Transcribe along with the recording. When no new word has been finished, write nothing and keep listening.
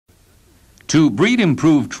To breed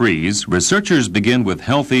improved trees, researchers begin with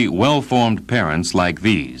healthy, well-formed parents like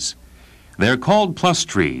these. They're called plus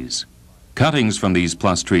trees. Cuttings from these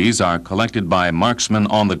plus trees are collected by marksmen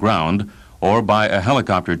on the ground or by a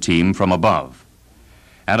helicopter team from above.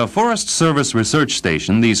 At a Forest Service research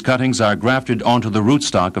station, these cuttings are grafted onto the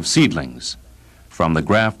rootstock of seedlings. From the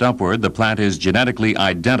graft upward, the plant is genetically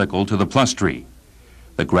identical to the plus tree.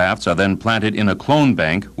 The grafts are then planted in a clone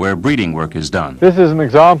bank where breeding work is done. This is an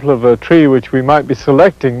example of a tree which we might be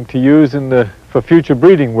selecting to use for future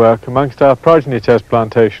breeding work amongst our progeny test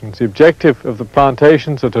plantations. The objective of the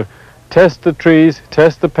plantations are to test the trees,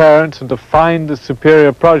 test the parents, and to find the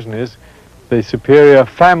superior progenies, the superior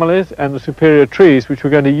families, and the superior trees which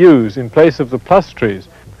we're going to use in place of the plus trees.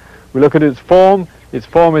 We look at its form. Its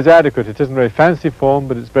form is adequate. It isn't a very fancy form,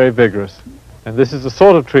 but it's very vigorous. And this is the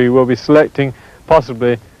sort of tree we'll be selecting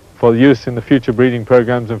possibly for use in the future breeding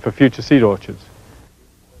programs and for future seed orchards.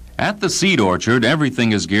 At the seed orchard,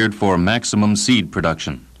 everything is geared for maximum seed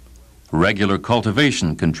production. Regular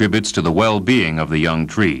cultivation contributes to the well-being of the young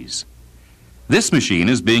trees. This machine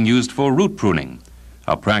is being used for root pruning,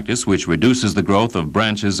 a practice which reduces the growth of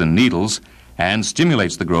branches and needles and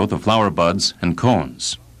stimulates the growth of flower buds and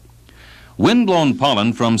cones. Wind-blown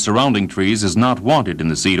pollen from surrounding trees is not wanted in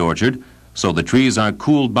the seed orchard, so the trees are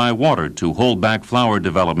cooled by water to hold back flower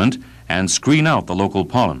development and screen out the local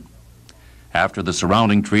pollen. After the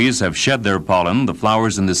surrounding trees have shed their pollen, the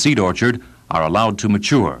flowers in the seed orchard are allowed to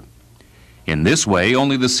mature. In this way,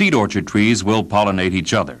 only the seed orchard trees will pollinate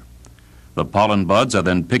each other. The pollen buds are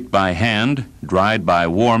then picked by hand, dried by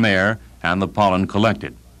warm air, and the pollen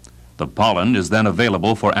collected. The pollen is then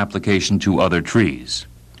available for application to other trees.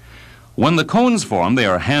 When the cones form, they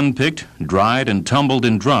are hand-picked, dried, and tumbled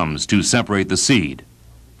in drums to separate the seed.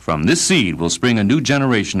 From this seed will spring a new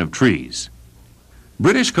generation of trees.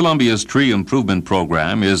 British Columbia's tree improvement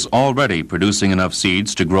program is already producing enough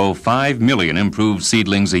seeds to grow 5 million improved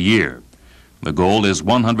seedlings a year. The goal is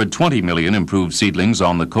 120 million improved seedlings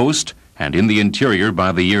on the coast and in the interior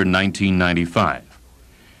by the year 1995.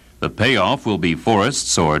 The payoff will be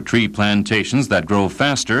forests or tree plantations that grow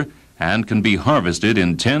faster and can be harvested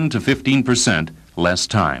in 10 to 15% less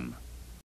time.